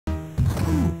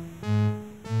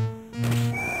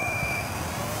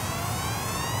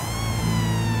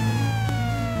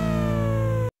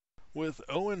With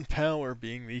Owen Power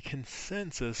being the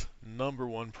consensus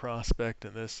 #1 prospect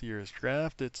in this year's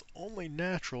draft, it's only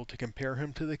natural to compare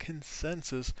him to the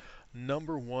consensus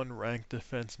 #1 ranked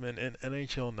defenseman in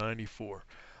NHL '94,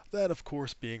 that of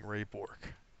course being Ray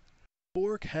Bourque.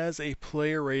 Bourque has a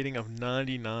player rating of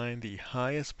 99, the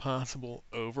highest possible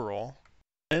overall,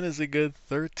 and is a good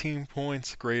 13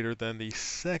 points greater than the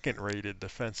second-rated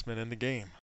defenseman in the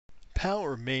game.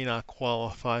 Power may not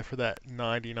qualify for that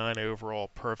 99 overall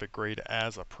perfect grade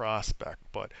as a prospect,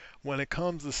 but when it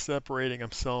comes to separating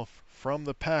himself from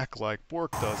the pack like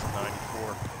Bourque does in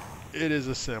 '94, it is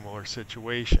a similar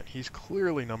situation. He's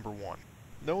clearly #1.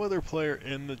 No other player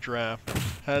in the draft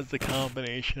has the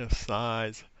combination of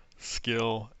size,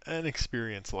 skill, and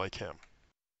experience like him.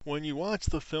 When you watch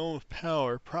the film of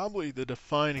Power, probably the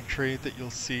defining trait that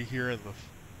you'll see here in the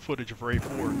footage of Ray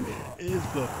Bourque is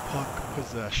the puck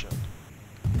possession.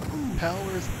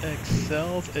 Powers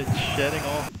excels at shedding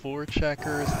off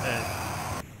forecheckers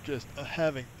and just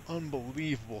having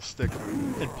unbelievable stick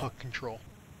and puck control.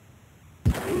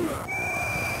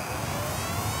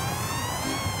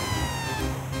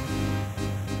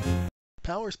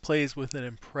 Powers plays with an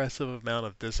impressive amount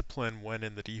of discipline when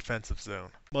in the defensive zone.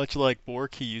 Much like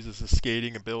Bourque, he uses his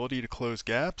skating ability to close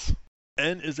gaps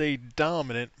and is a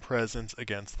dominant presence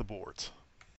against the boards.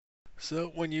 So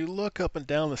when you look up and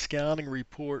down the scouting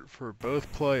report for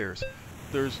both players,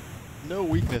 there's no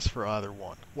weakness for either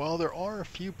one. While there are a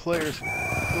few players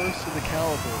close to the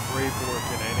caliber of Ray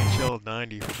Bourque in NHL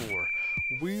 '94,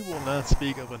 we will not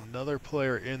speak of another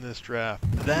player in this draft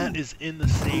that is in the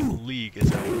same league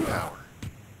as Owen Power.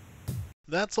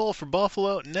 That's all for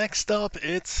Buffalo. Next up,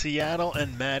 it's Seattle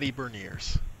and Matty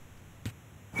Beniers.